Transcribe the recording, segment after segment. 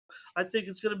I think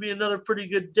it's going to be another pretty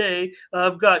good day.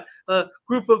 I've got a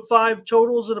group of 5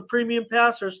 totals and a premium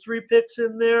pass. There's 3 picks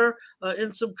in there,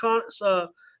 in some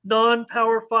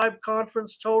non-Power 5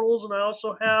 conference totals, and I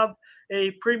also have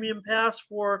a premium pass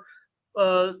for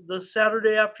the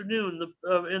Saturday afternoon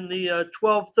in the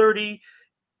 12:30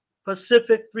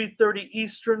 Pacific, 3:30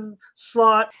 Eastern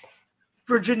slot.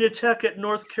 Virginia Tech at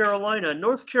North Carolina.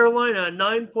 North Carolina, a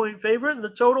 9-point favorite, and the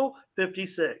total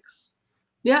 56.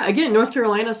 Yeah, again, North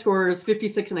Carolina scores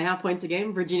 56.5 points a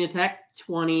game. Virginia Tech,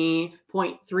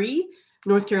 20.3.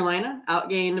 North Carolina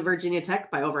outgained Virginia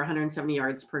Tech by over 170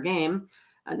 yards per game.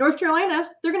 North Carolina,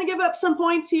 they're going to give up some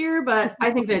points here, but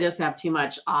I think they just have too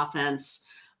much offense.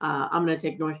 I'm going to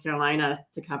take North Carolina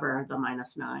to cover the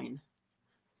 -9.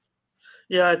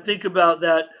 Yeah, I think about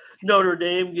that Notre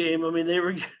Dame game. I mean, they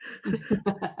were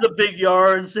the big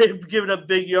yards. They've given up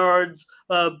big yards,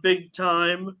 big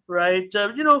time, right?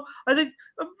 I think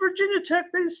Virginia Tech,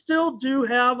 they still do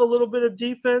have a little bit of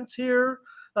defense here.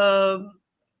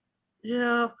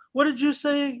 Yeah. What did you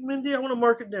say, Mindy? I want to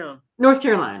mark it down. North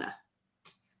Carolina.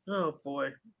 Oh,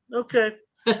 boy. Okay.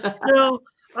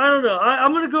 I don't know.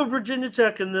 I'm going to go Virginia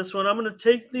Tech in this one. I'm going to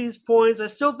take these points. I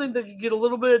still think they could get a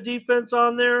little bit of defense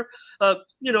on there.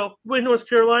 When North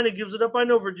Carolina gives it up, I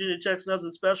know Virginia Tech's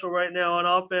nothing special right now on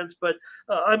offense, but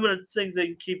I'm going to think they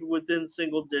can keep it within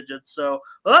single digits. So,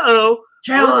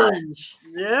 challenge.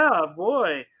 Yeah,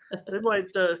 boy. They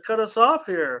might cut us off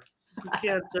here. We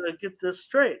can't get this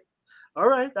straight. All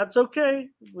right, that's okay.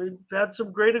 We've had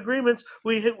some great agreements.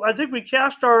 I think we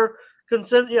cashed our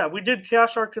consent. Yeah, we did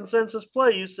cash our consensus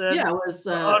play. You said, yeah, it was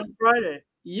on Friday.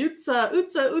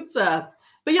 Utsa.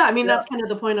 But yeah, I mean, that's kind of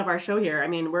the point of our show here. I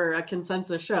mean, we're a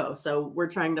consensus show, so we're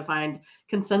trying to find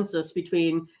consensus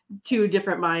between 2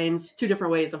 different minds, 2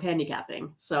 different ways of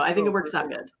handicapping. So I think it works out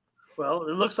good. Well,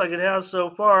 it looks like it has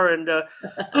so far, and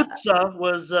Utsa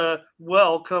was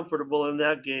comfortable in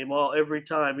that game every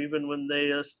time. Even when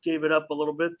they gave it up a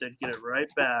little bit, they'd get it right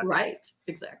back. Right,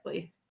 exactly.